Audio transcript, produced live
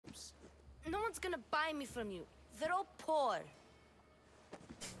No one's gonna buy me from you. They're all poor.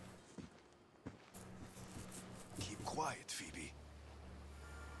 Keep quiet, Phoebe.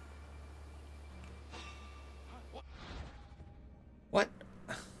 What?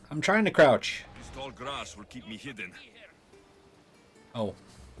 I'm trying to crouch. This tall grass will keep me hidden. Oh,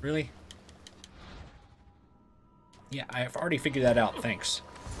 really? Yeah, I've already figured that out, thanks.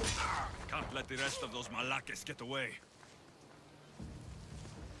 Can't let the rest of those malakes get away.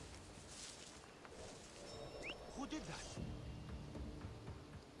 Who did that?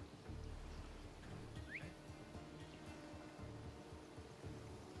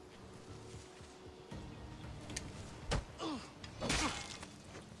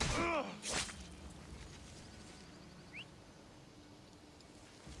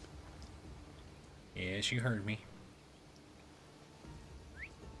 Yes, you heard me.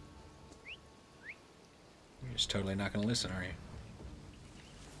 You're just totally not going to listen, are you?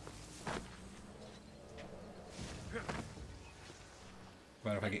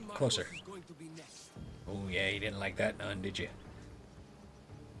 What if I get closer? Oh yeah, you didn't like that none, did you?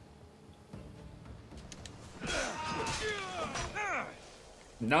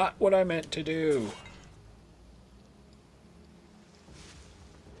 Not what I meant to do.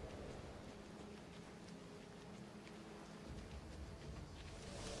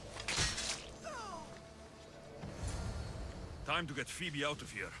 Time to get Phoebe out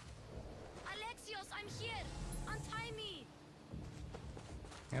of here. Alexios, I'm here. Untie me.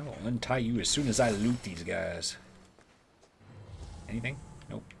 I will untie you as soon as I loot these guys. Anything?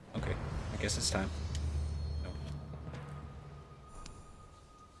 Nope. Okay. I guess it's time. Nope.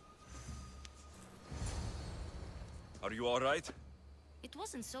 Are you alright? It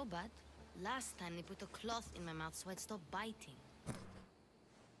wasn't so bad. Last time they put a cloth in my mouth so I'd stop biting.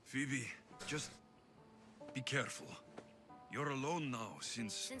 Phoebe, just be careful. You're alone now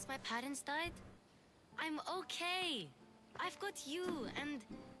since Since my parents died, I'm okay. I've got you, and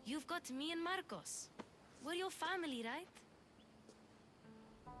you've got me and Marcos. We're your family, right?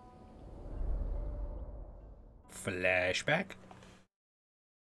 Flashback.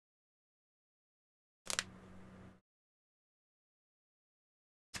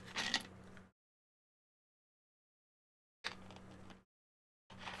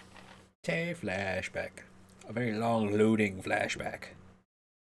 Okay, flashback. A very long loading flashback.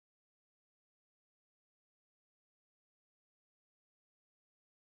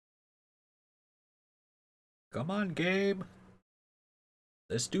 Come on, game.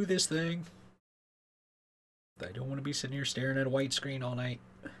 Let's do this thing. I don't want to be sitting here staring at a white screen all night.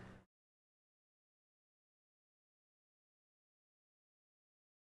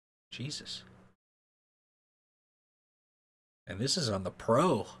 Jesus. And this is on the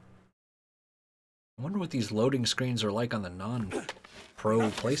Pro. I wonder what these loading screens are like on the non-Pro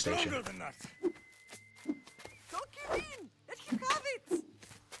PlayStation. Stronger than that. Don't give in! Let him have it!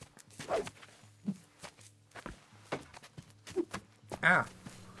 Ah.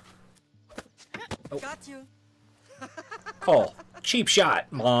 Oh. Got you. Oh, cheap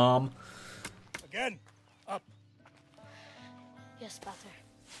shot, Mom. Again. Up. Yes, Pater.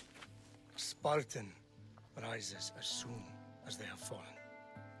 Spartan rises as soon as they have fallen.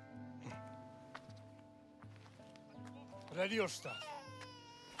 Ready your stuff.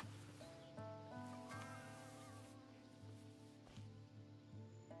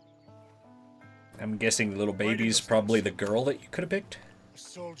 I'm guessing the little baby's probably the girl that you could have picked. A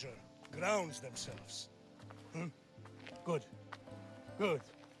soldier grounds themselves. Good. Good.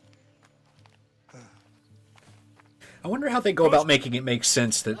 I wonder how they go about making it make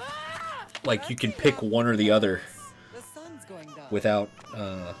sense that, like, you can pick one or the other The sun's going down. without,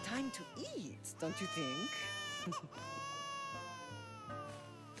 Time to eat, don't you think?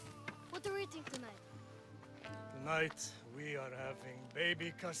 What are we eating tonight? Tonight we are having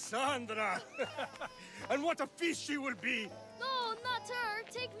baby Cassandra. And what a feast she will be. No, not her.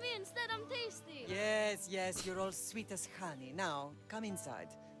 Take me instead. I'm tasty. Yes, yes, you're all sweet as honey. Now, come inside.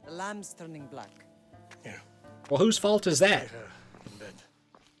 The lamb's turning black. Here, well, whose fault is that? get her in bed.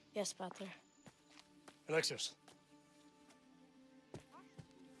 Yes, Pater. Alexios.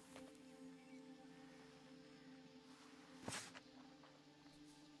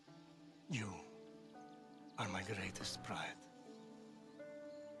 You are my greatest pride.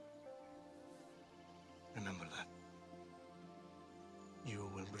 Remember that. You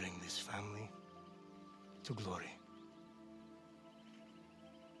will bring this family to glory.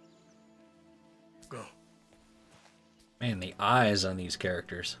 Go. Man, the eyes on these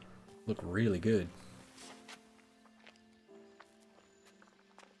characters look really good.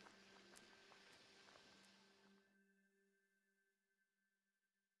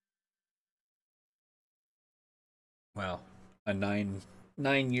 Wow. A 9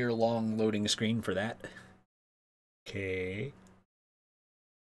 year long loading screen for that. Okay.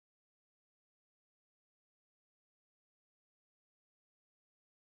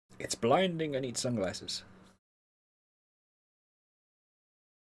 It's blinding. I need sunglasses.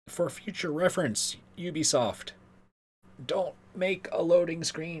 For future reference, Ubisoft, don't make a loading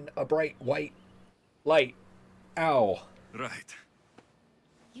screen a bright white light. Ow. Right.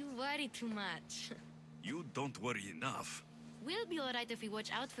 You worry too much. You don't worry enough. We'll be alright if we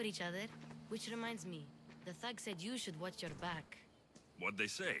watch out for each other. Which reminds me, the thug said you should watch your back. What'd they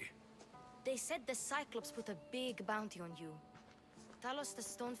say? They said the Cyclops put a big bounty on you. Talos the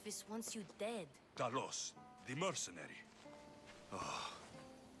Stonefist wants you dead. Talos, the mercenary. Oh,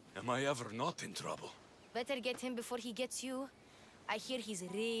 am I ever not in trouble? Better get him before he gets you. I hear he's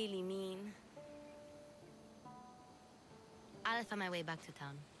really mean. I'll find my way back to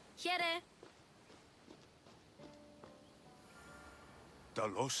town. Here!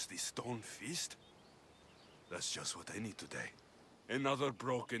 Talos, the Stone Fist? That's just what I need today. Another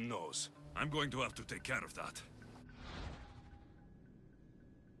broken nose. I'm going to have to take care of that.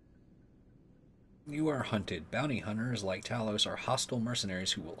 You are hunted. Bounty hunters like Talos are hostile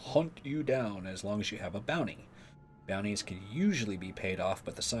mercenaries who will hunt you down as long as you have a bounty. Bounties can usually be paid off,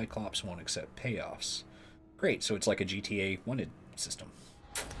 but the Cyclops won't accept payoffs. Great, so it's like a GTA wanted system.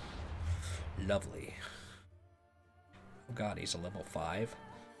 Lovely. Oh god, he's a level 5.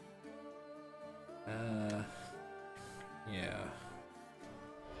 Yeah.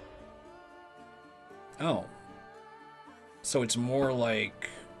 Oh. So it's more like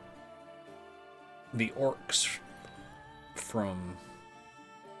the orcs from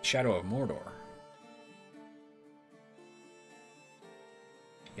Shadow of Mordor.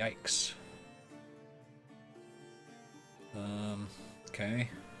 Yikes. Okay.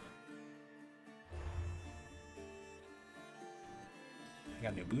 I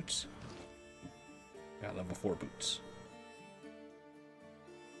got new boots. Got level 4 boots.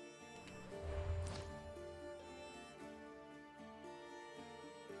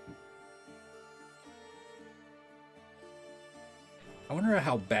 I wonder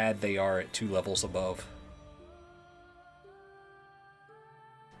how bad they are at 2 levels above.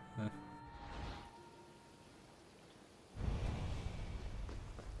 Huh.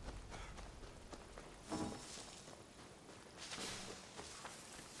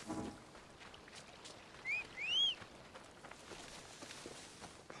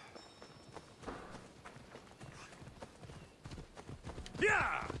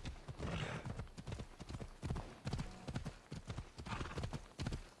 Yeah!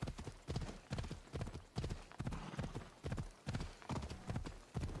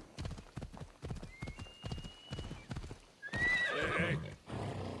 Hey.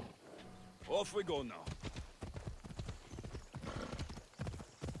 Off we go now.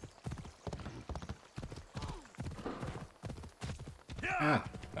 Ah,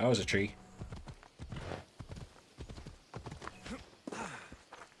 that was a tree.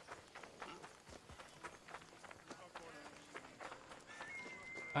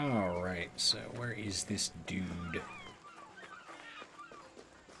 Alright, so where is this dude?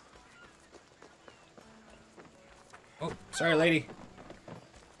 Oh, sorry, lady.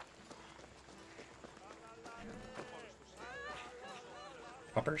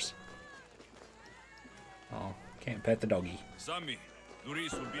 Puppers? Oh, can't pet the doggy. Sammy,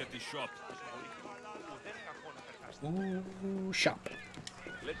 Luis will be at the shop. Ooh, shop.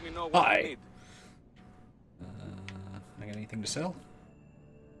 Let me know what Hi. you need. I got anything to sell?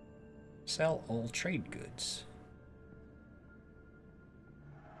 Sell all trade goods.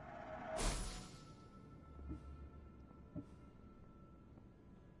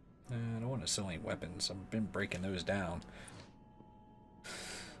 I don't want to sell any weapons. I've been breaking those down.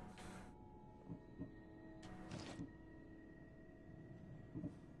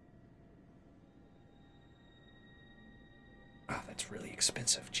 Ah, that's really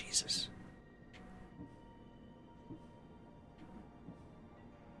expensive. Jesus.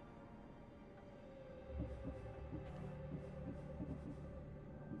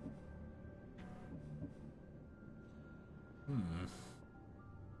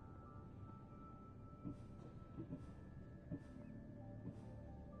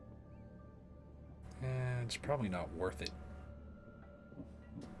 It's probably not worth it.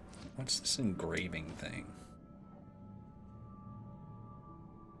 What's this engraving thing?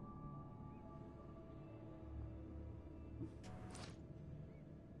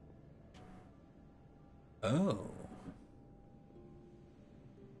 Oh.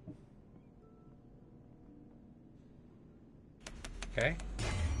 Okay.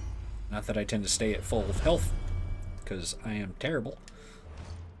 Not that I tend to stay at full health because I am terrible.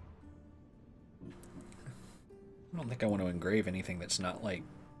 I don't think I want to engrave anything that's not, like,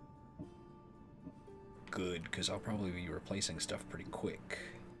 good, because I'll probably be replacing stuff pretty quick.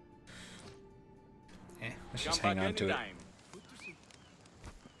 Let's just hang on to it.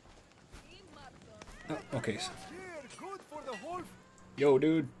 Oh, okay. Yo,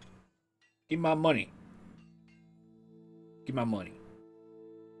 dude. Give my money. Give my money.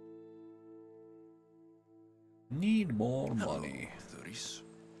 Need more money. There is.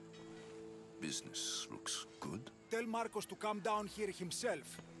 Business looks good. Tell Marcos to come down here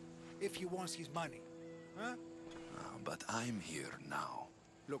himself, if he wants his money. Huh? But I'm here now.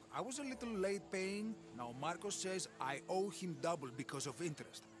 Look, I was a little late paying. Now Marcos says I owe him double because of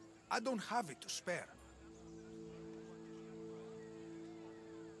interest. I don't have it to spare.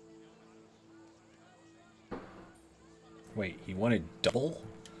 Wait, he wanted double?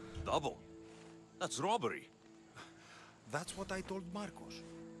 Double? That's robbery. That's what I told Marcos.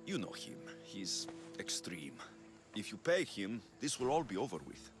 You know him. He's extreme. If you pay him, this will all be over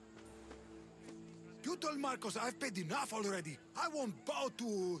with. You told Marcos I've paid enough already. I won't bow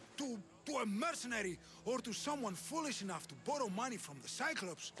to a mercenary or to someone foolish enough to borrow money from the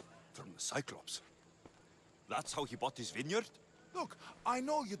Cyclops. From the Cyclops? That's how he bought his vineyard? Look, I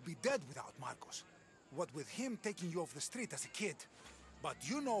know you'd be dead without Marcos. What with him taking you off the street as a kid. But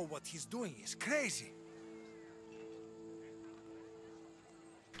you know what he's doing is crazy.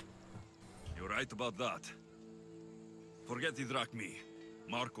 You're right about that. Forget the drachmi.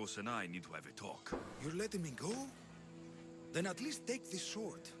 Marcos and I need to have a talk. You're letting me go? Then at least take this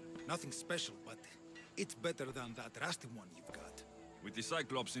sword. Nothing special, but it's better than that rusty one you've got. With the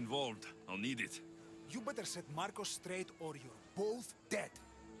Cyclops involved, I'll need it. You better set Marcos straight or you're both dead.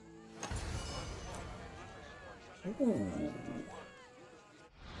 Ooh.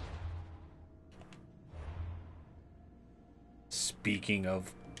 Speaking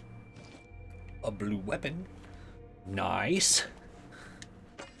of a blue weapon, nice.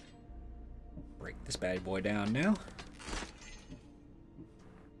 Break this bad boy down now.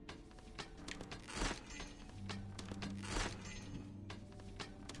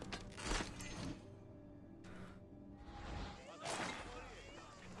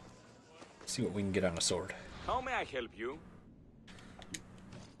 See what we can get on a sword. How may I help you?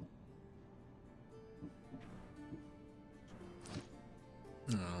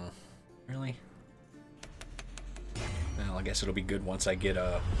 Oh, really? Well, I guess it'll be good once I get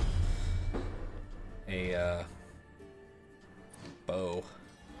a bow.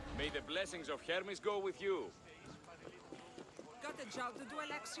 May the blessings of Hermes go with you. Got a job to do,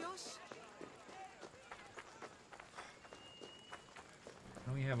 Alexios? What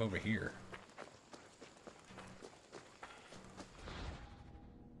do we have over here?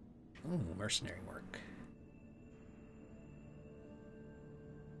 Ooh, mercenary work.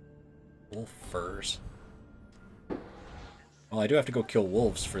 Wolf furs. Well, I do have to go kill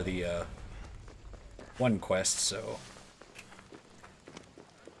wolves for the one quest, so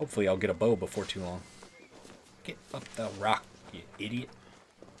hopefully I'll get a bow before too long. Get up the rock, you idiot.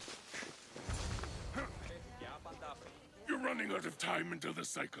 You're running out of time until the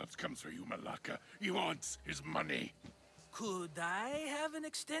Cyclops comes for you, Malaka. He wants his money. Could I have an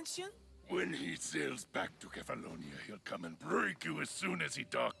extension? When he sails back to Kefalonia, he'll come and break you as soon as he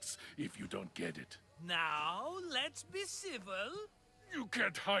docks, if you don't get it. Now, let's be civil. You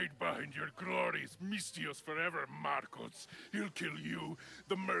can't hide behind your glories, Mistios forever, Marcos. He'll kill you,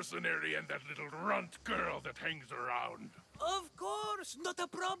 the mercenary, and that little runt girl that hangs around. Of course, not a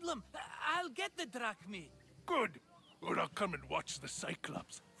problem. I'll get the drachmi. Good. Or I'll come and watch the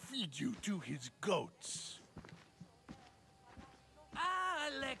Cyclops feed you to his goats. Ah,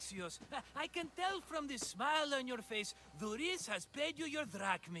 Alexios, I can tell from the smile on your face, Duris has paid you your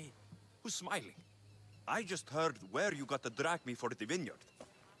drachmi. Who's smiling? I just heard where you got the drachmi for the vineyard.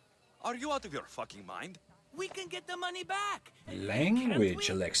 Are you out of your fucking mind? We can get the money back. Language,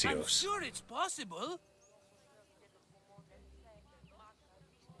 Can't we? Alexios. I'm sure it's possible.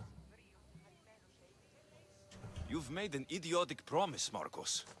 You've made an idiotic promise,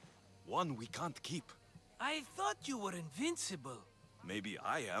 Marcos. One we can't keep. I thought you were invincible. Maybe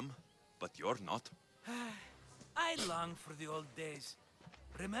I am, but you're not. I long for the old days.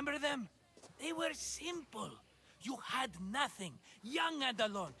 Remember them? They were simple. You had nothing, young and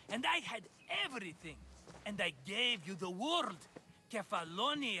alone, and I had everything. And I gave you the world,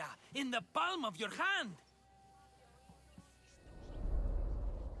 Kefalonia, in the palm of your hand.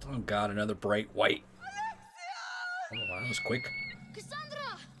 Oh god, another bright white. Oh, wow, that was quick.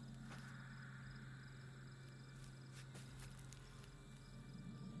 Cassandra!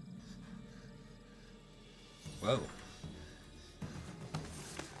 Whoa.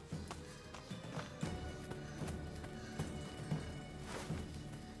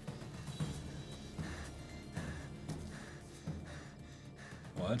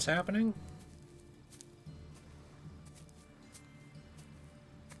 What's happening?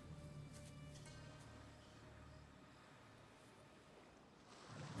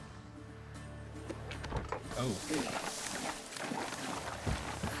 Oh.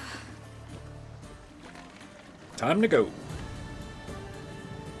 Time to go.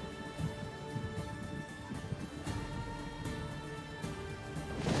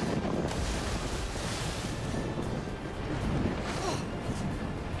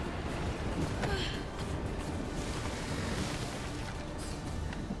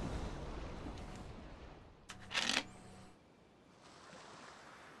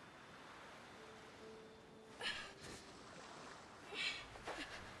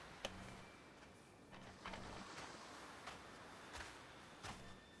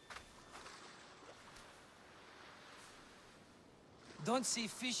 Don't see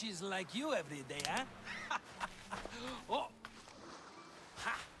fishes like you every day, huh? Oh!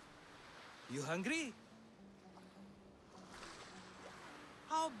 Ha! You hungry?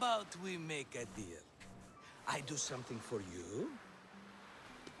 How about we make a deal? I do something for you.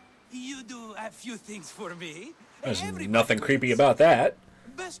 You do a few things for me. There's Everybody nothing wins. creepy about that.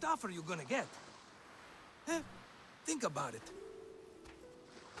 Best offer you're gonna get. Think about it.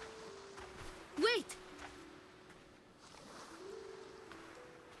 Wait!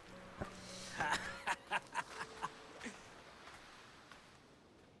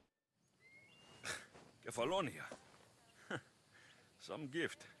 Kefalonia. Some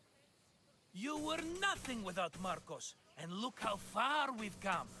gift. You were nothing without Marcos, and look how far we've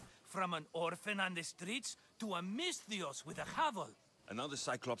come. From an orphan on the streets to a Misthios with a hovel. And now the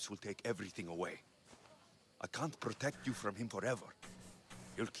Cyclops will take everything away. I can't protect you from him forever.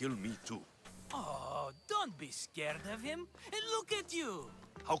 He'll kill me too. Oh, don't be scared of him. And look at you.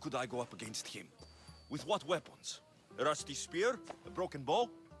 How could I go up against him? With what weapons? A rusty spear? A broken bow?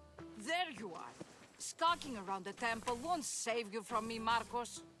 There you are. Skulking around the temple won't save you from me,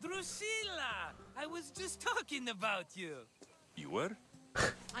 Marcos. Drusilla! I was just talking about you. You were?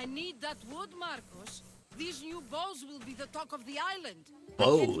 I need that wood, Marcos. These new bows will be the talk of the island.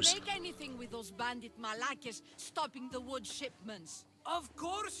 Bows? I can't make anything with those bandit malakes stopping the wood shipments. Of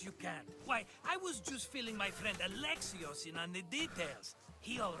course you can. Why, I was just filling my friend Alexios in on the details.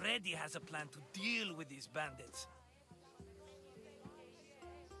 He already has a plan to deal with these bandits.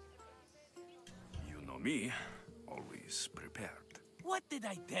 You know me. Always prepared. What did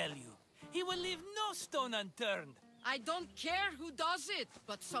I tell you? He will leave no stone unturned. I don't care who does it,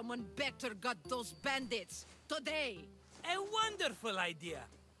 but someone better got those bandits. Today. A wonderful idea.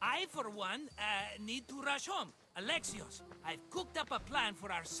 I, for one, need to rush home. Alexios, I've cooked up a plan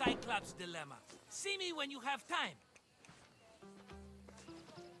for our Cyclops dilemma. See me when you have time.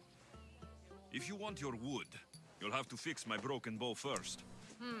 If you want your wood, you'll have to fix my broken bow first.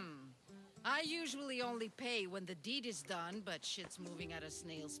 I usually only pay when the deed is done, but shit's moving at a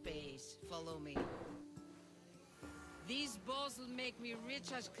snail's pace. Follow me. These bows will make me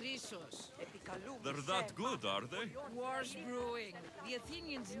rich as Chrysos. They're that good, are they? War's brewing. The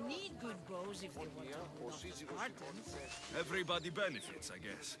Athenians need good bows if they want to hold off the Spartans. Everybody benefits, I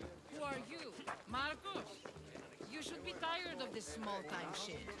guess. Who are you? Marcos? You should be tired of this small-time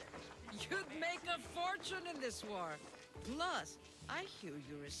shit. You'd make a fortune in this war. Plus, I hear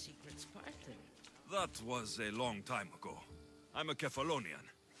you're a secret Spartan. That was a long time ago. I'm a Kefalonian.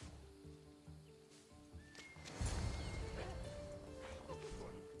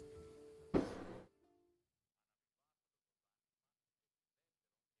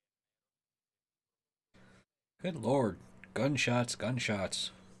 Good lord. Gunshots,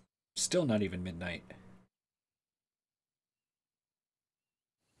 gunshots. Still not even midnight.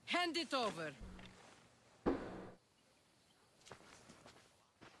 Hand it over.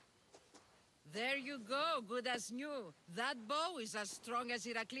 There you go, good as new. That bow is as strong as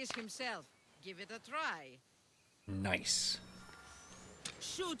Heracles himself. Give it a try. Nice.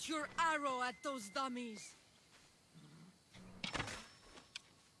 Shoot your arrow at those dummies.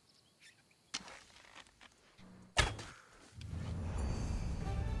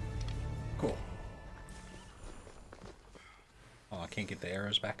 Cool. Oh, I can't get the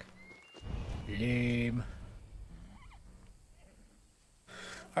arrows back. Lame.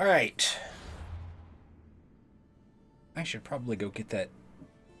 Alright. I should probably go get that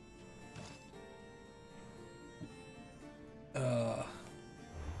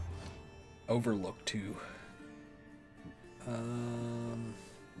overlook too.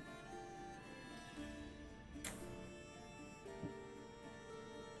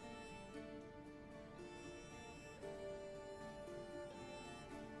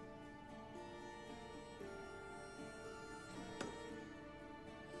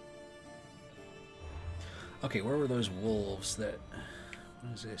 Okay, where were those wolves that...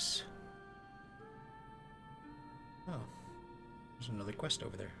 What is this? Oh, there's another quest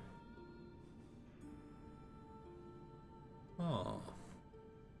over there. Oh.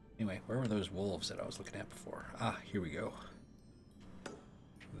 Anyway, where were those wolves that I was looking at before? Ah, here we go.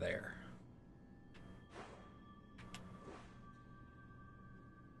 There.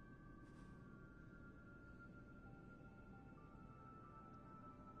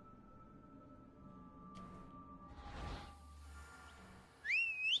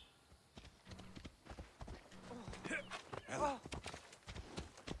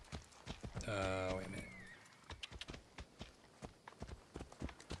 Wait a minute.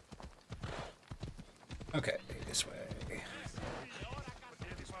 Okay, this way.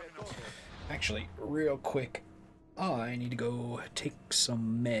 Actually, real quick, I need to go take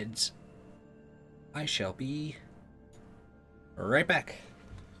some meds. I shall be right back.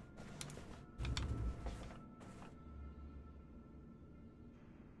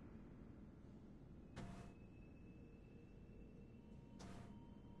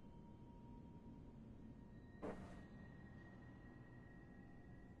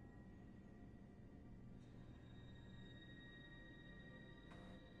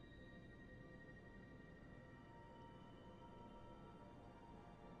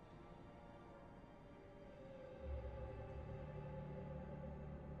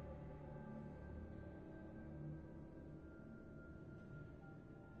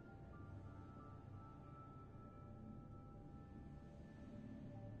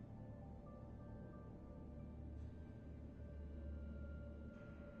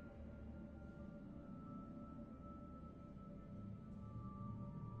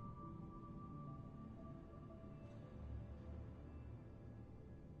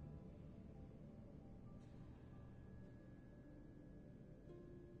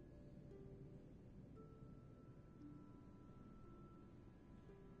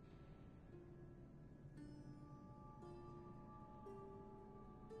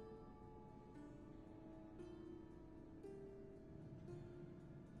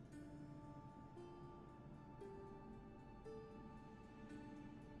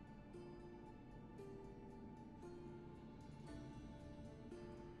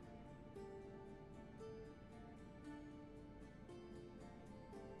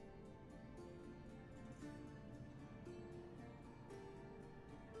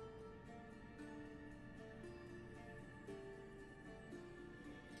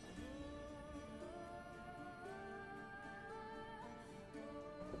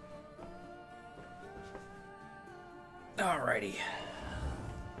 Alrighty.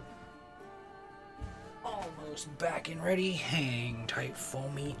 Almost back and ready. Hang tight for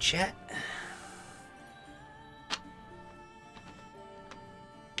me, chat.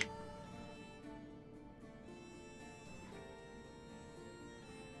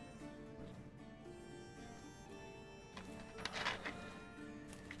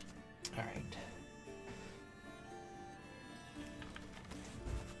 Alright.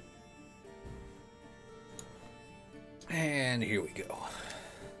 And here we go.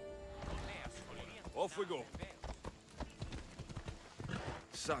 Off we go.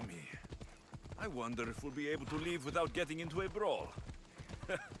 Sammy, I wonder if we'll be able to leave without getting into a brawl.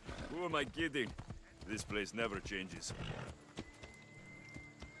 Who am I kidding? This place never changes.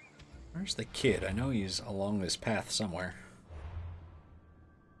 Where's the kid? I know he's along this path somewhere.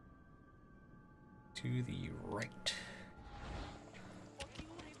 To the right.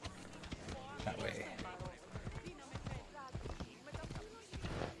 That way.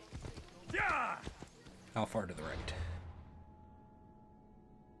 How far to the right?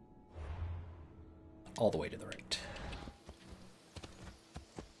 All the way to the right.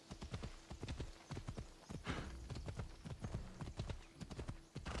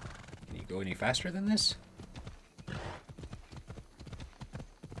 Can you go any faster than this?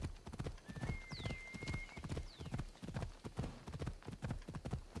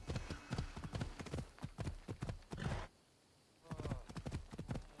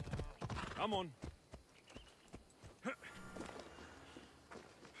 Come on.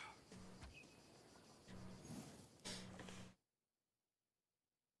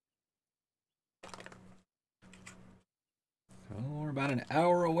 Oh, we're about an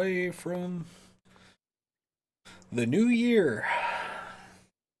hour away from the new year.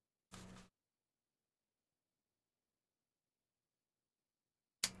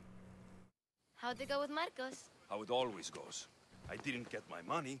 How'd it go with Marcos? How it always goes. I didn't get my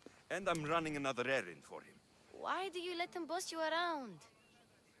money, and I'm running another errand for him. Why do you let him boss you around?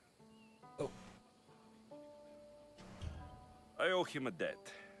 Oh. I owe him a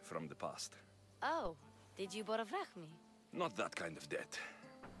debt from the past. Oh, Did you borovrach me? Not that kind of debt.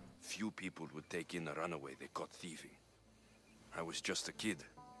 Few people would take in a runaway they caught thieving. I was just a kid.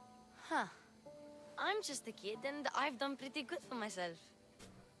 Huh. I'm just a kid, and I've done pretty good for myself.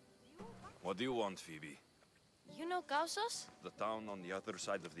 What do you want, Phoebe? You know Kausos? The town on the other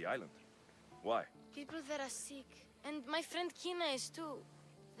side of the island. Why? People there are sick, and my friend Kina is too.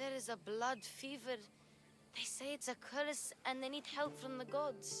 There is a blood fever. They say it's a curse, and they need help from the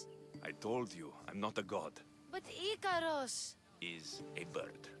gods. I told you, I'm not a god. But Ikaros Is a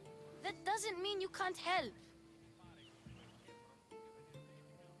bird. that doesn't mean you can't help.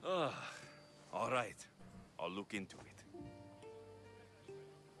 All right. I'll look into it.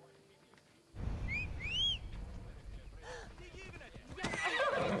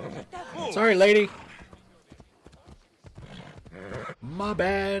 Sorry, lady. My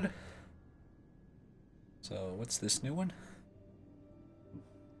bad. So, what's this new one?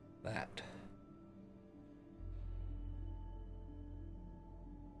 That.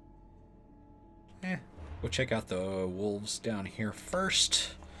 We'll check out the wolves down here first.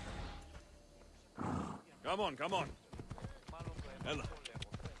 Come on, come on. Ella.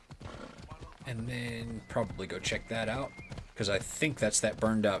 And then probably go check that out. Because I think that's that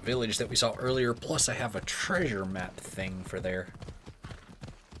burned out village that we saw earlier. Plus I have a treasure map thing for there.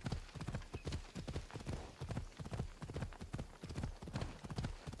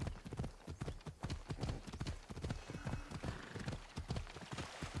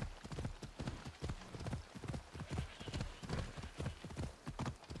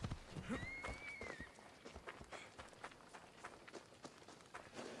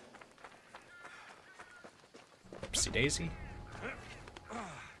 Oopsie daisy.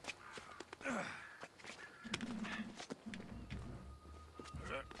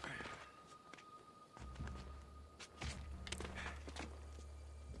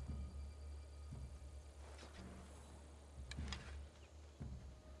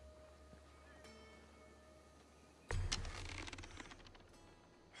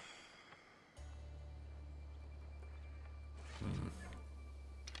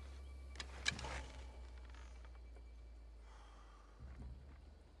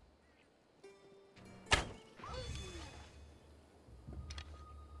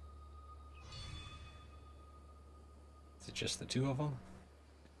 Is it just the two of them?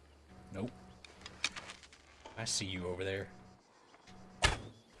 Nope. I see you over there.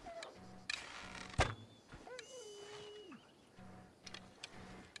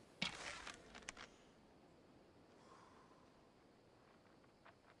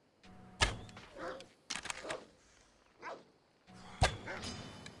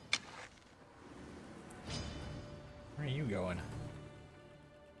 Where are you going?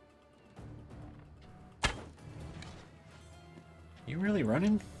 You really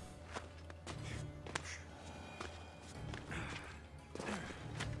running?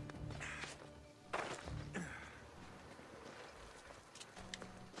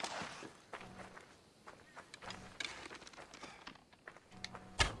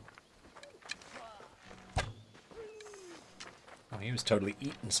 Oh, he was totally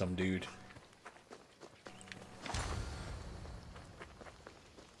eating some dude.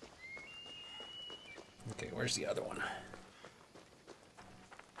 Okay, where's the other one?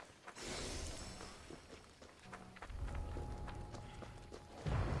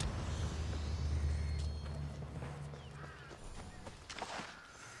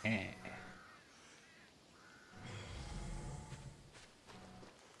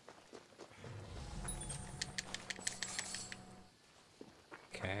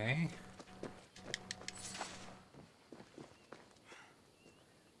 Okay.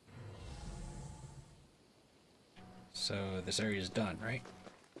 So this area is done, right?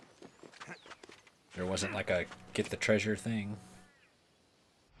 There wasn't like a get the treasure thing.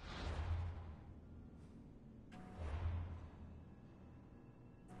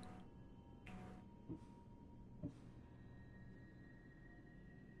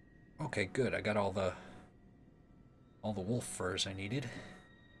 Okay, good. I got all the wolf furs I needed.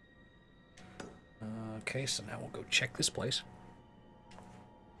 Okay, so now we'll go check this place.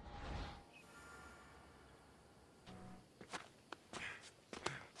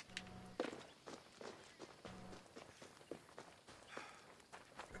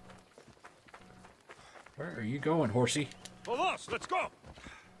 Where are you going, horsey? Vamos, let's go!